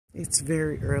It's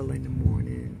very early in the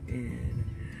morning, and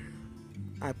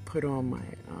I put on my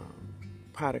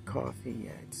pot of coffee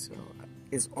yet, so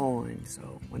it's on.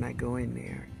 So when I go in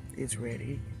there, it's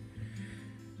ready.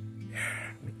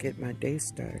 Let me get my day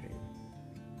started.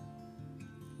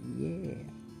 Yeah.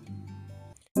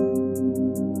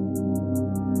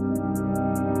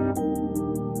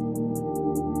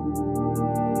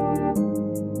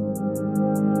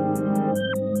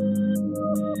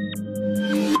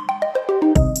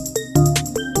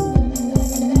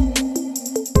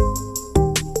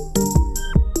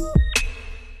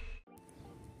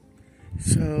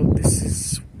 So this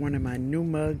is one of my new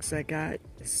mugs I got.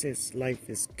 It says life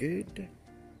is good.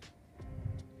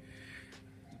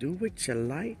 Do what you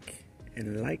like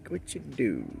and like what you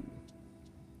do.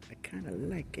 I kind of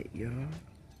like it, y'all.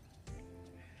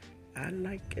 I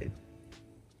like it.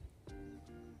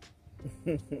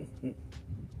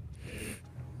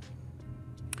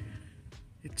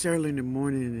 It's early in the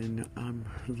morning and I'm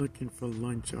looking for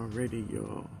lunch already,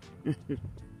 y'all.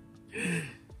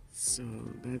 So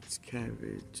that's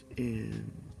cabbage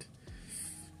and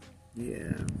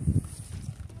yeah.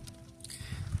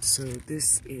 So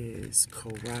this is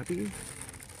kohlrabi.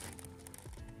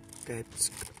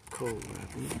 That's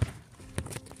kohlrabi.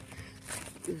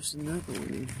 There's another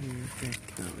one in here.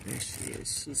 There she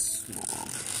is. She's small.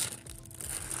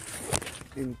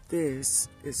 And this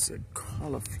is a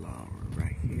cauliflower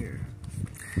right here.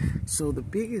 So the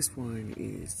biggest one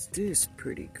is this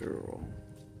pretty girl.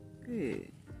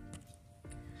 Hey.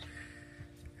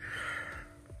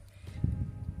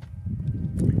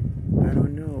 I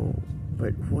don't know,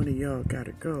 but one of y'all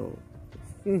gotta go.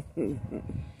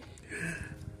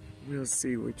 We'll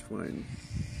see which one.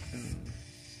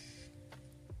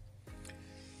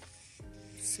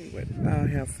 See what I'll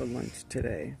have for lunch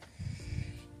today.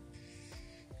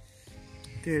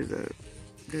 There's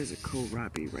a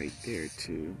kohlrabi right there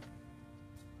too.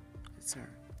 It's her.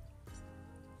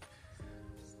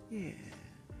 Yeah.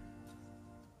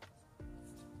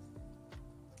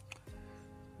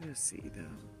 Let's see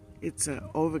though. It's an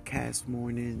overcast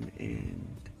morning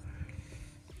and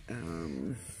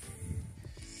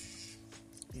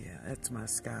yeah, that's my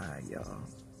sky, y'all.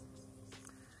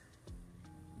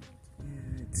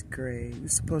 Yeah, it's gray. We're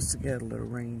supposed to get a little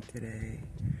rain today.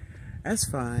 That's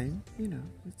fine, you know,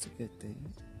 it's a good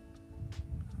thing.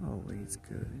 Always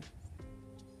good.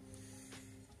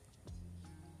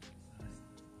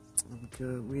 I'm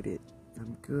good with it.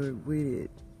 I'm good with it.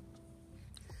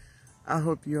 I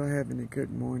hope you're having a good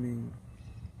morning.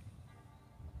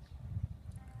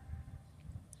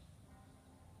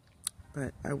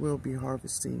 But I will be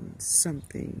harvesting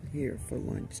something here for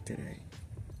lunch today.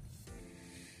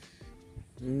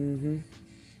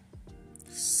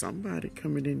 Somebody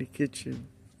coming in the kitchen.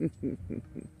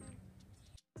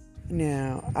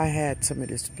 Now, I had some of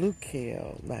this blue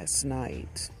kale last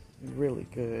night. Really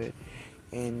good.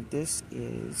 And this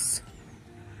is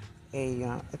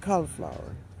a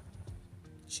cauliflower.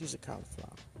 She's a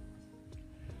cauliflower.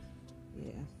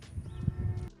 Yeah.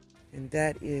 And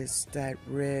that is that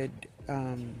red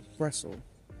Brussels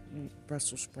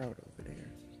sprout over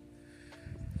there.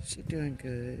 She's doing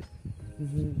good.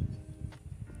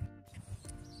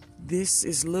 This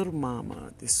is little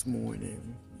mama this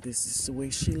morning. This is the way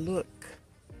she look.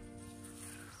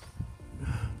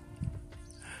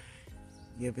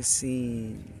 You ever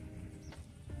seen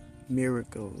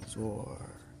Miracles or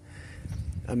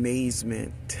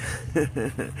Amazement?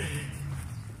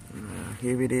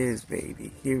 Here it is,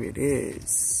 baby. Here it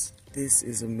is. This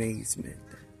is Amazement.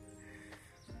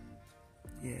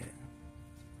 Yeah.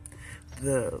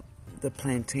 The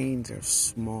plantains are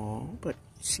small, but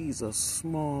she's a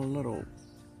small little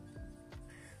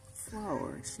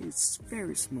flower. She's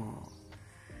very small.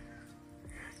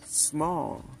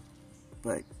 Small,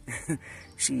 but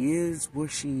she is what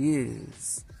she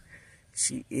is.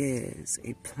 She is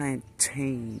a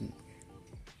plantain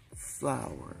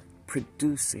flower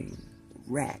producing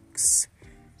racks.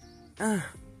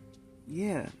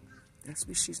 Yeah, that's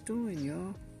what she's doing,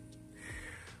 y'all.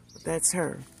 But that's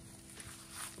her.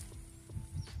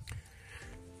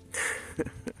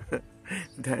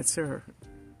 That's her.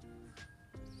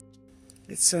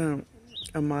 It's a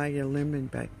Maya lemon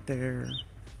back there.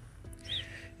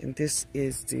 And this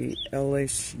is the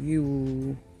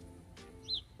LSU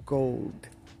gold.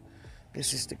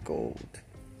 This is the gold.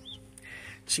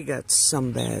 She got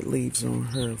some bad leaves on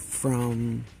her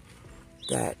from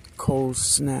that cold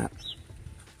snap,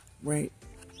 right?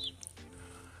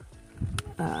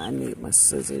 I need my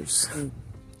scissors.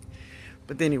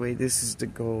 But anyway, this is the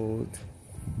gold.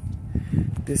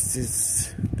 This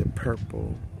is the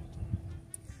purple.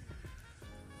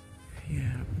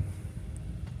 Yeah.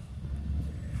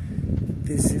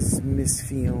 This is Miss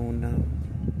Fiona.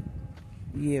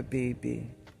 Yeah,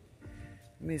 baby.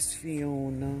 Miss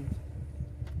Fiona.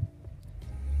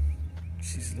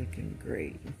 She's looking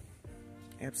great.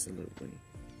 Absolutely.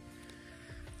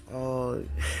 Oh,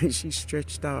 she's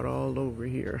stretched out all over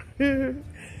here.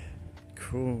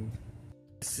 Cool.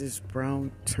 This is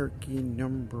brown turkey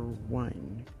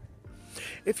 #1.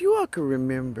 If you all can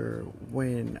remember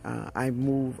when I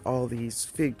moved all these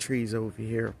fig trees over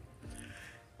here,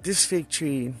 this fig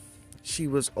tree, she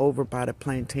was over by the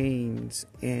plantains,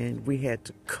 and we had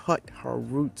to cut her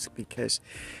roots because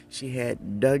she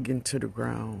had dug into the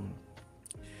ground.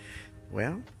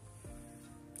 Well,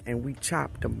 and we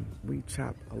chopped them. We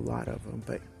chopped a lot of them,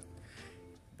 but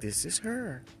this is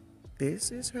her. This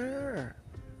is her.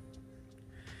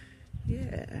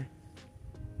 Yeah.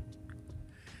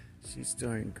 She's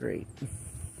doing great.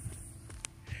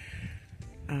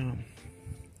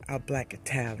 Our black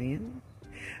Italian.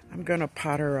 I'm gonna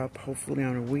pot her up hopefully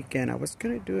on a weekend. I was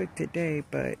gonna do it today,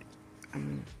 but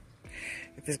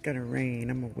if it's gonna rain,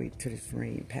 I'm gonna wait till this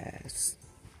rain pass.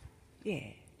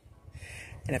 Yeah.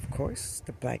 And of course,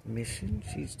 the Black Mission.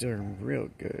 She's doing real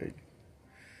good.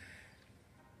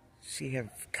 She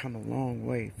have come a long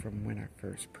way from when I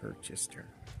first purchased her.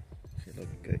 She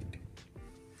looked good.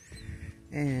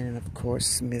 And of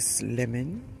course, Miss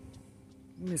Lemon,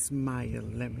 Miss Maya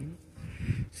Lemon.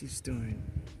 She's doing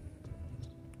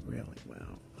really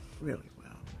well, really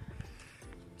well.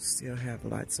 Still have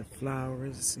lots of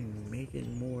flowers and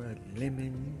making more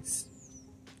lemons.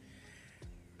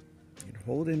 And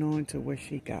holding on to what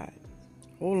she got.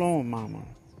 Hold on, mama.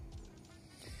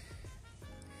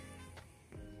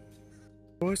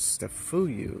 Of course, the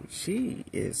Fuyu, she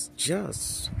is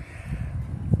just...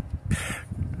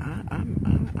 I'm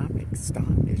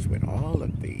astonished with all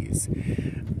of these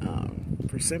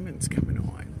persimmons coming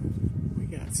on. We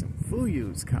got some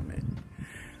Fuyus coming.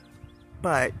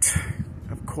 But,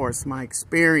 of course, my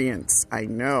experience, I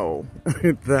know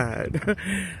that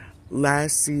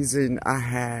last season I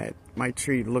had, my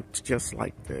tree looked just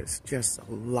like this. Just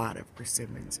a lot of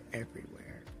persimmons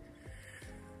everywhere.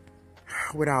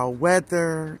 With our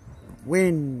weather,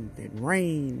 wind, and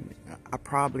rain, I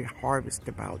probably harvest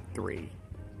about 3.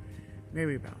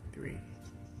 Maybe about 3.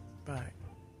 But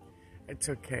it's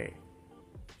okay.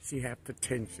 She have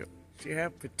potential. She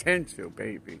have potential,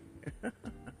 baby.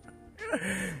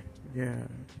 Yeah.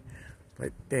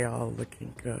 But they all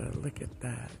looking good. Look at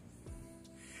that.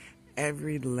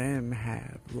 Every limb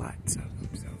have lots of them.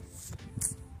 So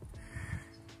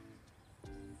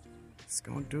it's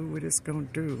gonna do what it's gonna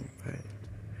do. But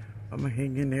I'm gonna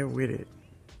hang in there with it.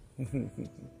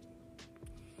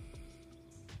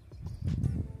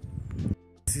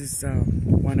 This is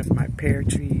one of my pear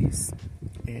trees,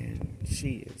 and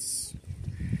she is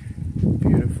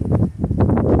beautiful.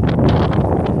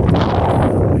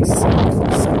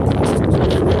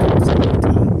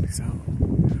 So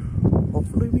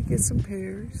hopefully we get some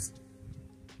pears.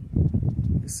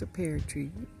 It's a pear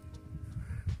tree.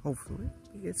 Hopefully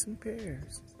we get some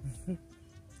pears.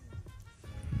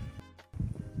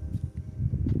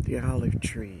 The olive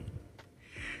tree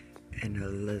and a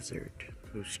lizard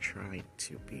who's trying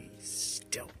to be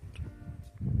stealth.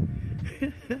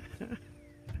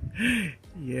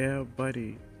 Yeah,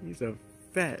 buddy. He's a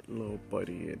fat little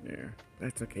buddy in there.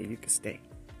 That's okay. You can stay.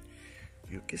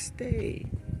 You can stay.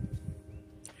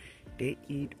 They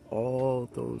eat all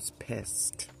those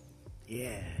pests.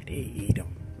 Yeah, they eat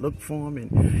them. Look for them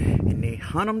and they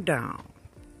hunt them down.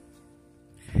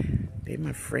 They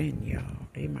my friend, y'all.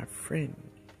 They my friend.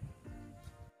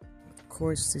 Of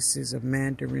course, this is a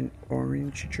mandarin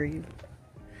orange tree.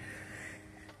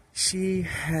 She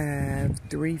have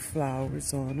 3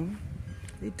 flowers on them.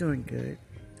 They're doing good.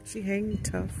 She hanging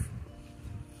tough.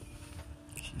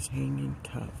 She's hanging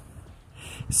tough.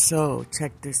 So,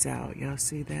 check this out. Y'all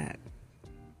see that?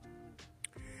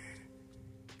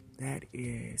 That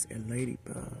is a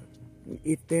ladybug.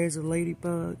 If there's a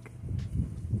ladybug,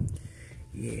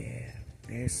 yeah,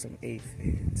 there's some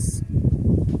aphids.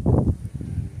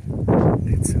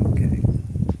 That's okay.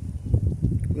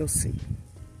 We'll see.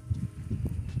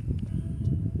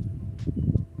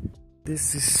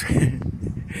 This is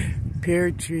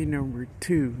pear tree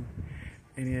 #2.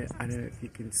 And I don't know if you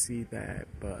can see that,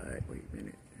 but wait a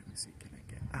minute. Let me see. Can I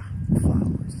get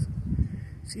flowers?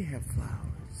 She have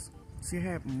flowers. She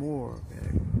had more of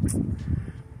it.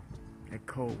 That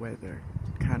cold weather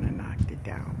kind of knocked it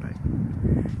down, but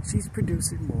she's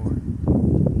producing more.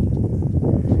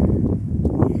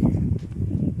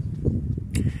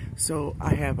 So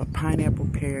I have a pineapple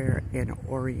pear and an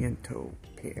oriental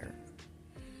pear.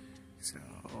 So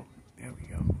there we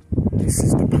go. This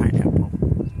is the pineapple.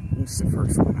 You can was the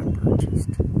first one I purchased.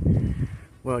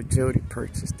 Well, Jody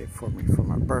purchased it for me for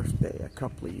my birthday a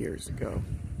couple of years ago.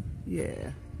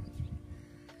 Yeah.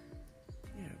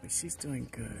 Yeah, but she's doing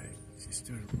good. She's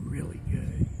doing really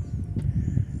good.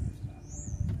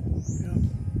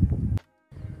 Yep.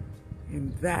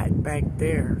 And that back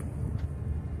there,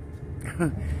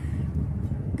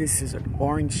 this is an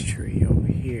orange tree over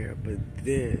here, but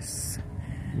this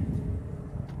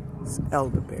is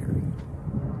elderberry.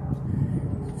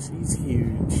 She's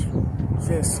huge,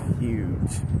 just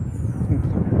huge.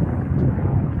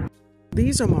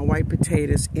 These are my white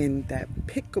potatoes in that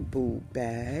pickaboo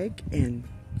bag, and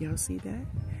y'all see that?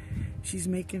 She's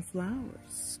making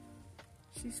flowers.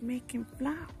 She's making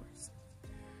flowers.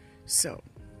 So,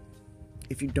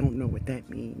 if you don't know what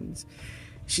that means,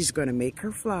 she's gonna make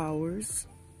her flowers,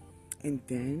 and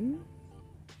then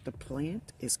the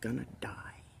plant is gonna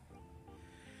die.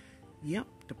 Yep,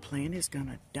 the plant is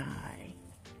gonna die.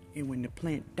 And when the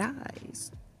plant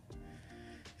dies,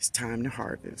 it's time to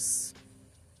harvest.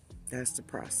 That's the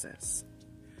process.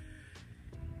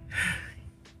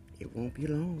 It won't be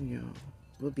long, y'all.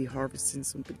 We'll be harvesting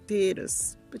some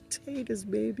potatoes. Potatoes,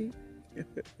 baby.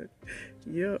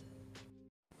 Yep.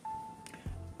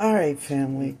 All right,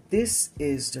 family. This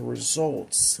is the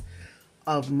results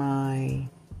of my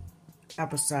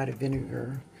apple cider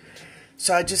vinegar.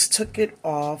 So I just took it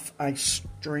off. I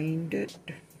strained it.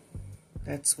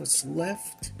 That's what's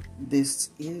left. This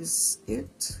is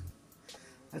it.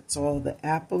 That's all the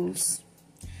apples.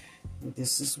 And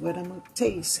this is what I'm going to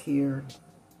taste here.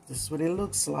 This is what it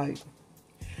looks like.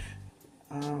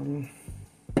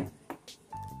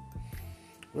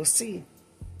 We'll see.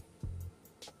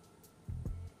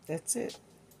 That's it.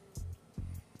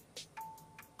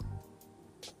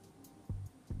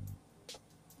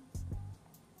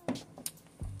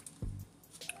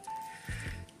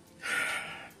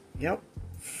 Yep.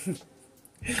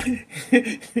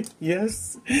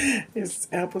 Yes, it's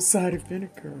apple cider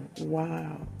vinegar.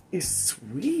 Wow, it's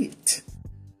sweet.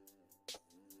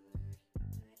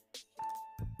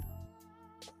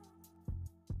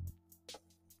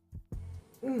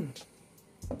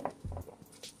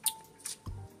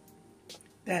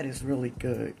 That is really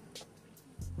good.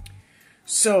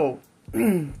 So,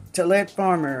 Tillette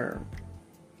Farmer,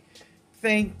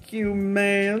 thank you,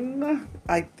 man.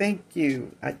 I thank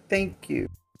you. I thank you.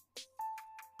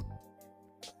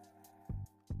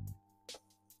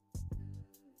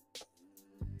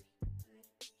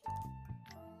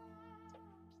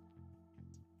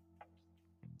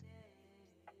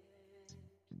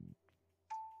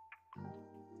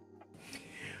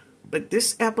 But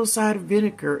this apple cider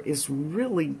vinegar is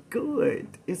really good.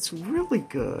 It's really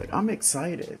good. I'm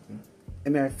excited. As a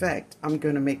matter of fact, I'm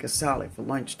going to make a salad for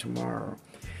lunch tomorrow.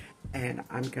 And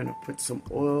I'm going to put some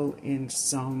oil in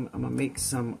some, I'm going to make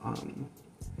some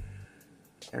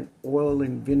an oil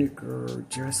and vinegar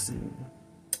dressing.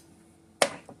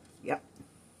 Yep.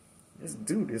 Let's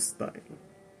do this thing.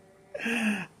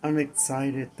 I'm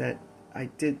excited that I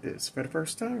did this for the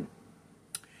first time.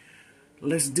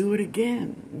 Let's do it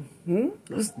again.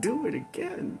 Let's do it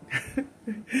again.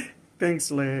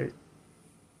 Thanks, Leg.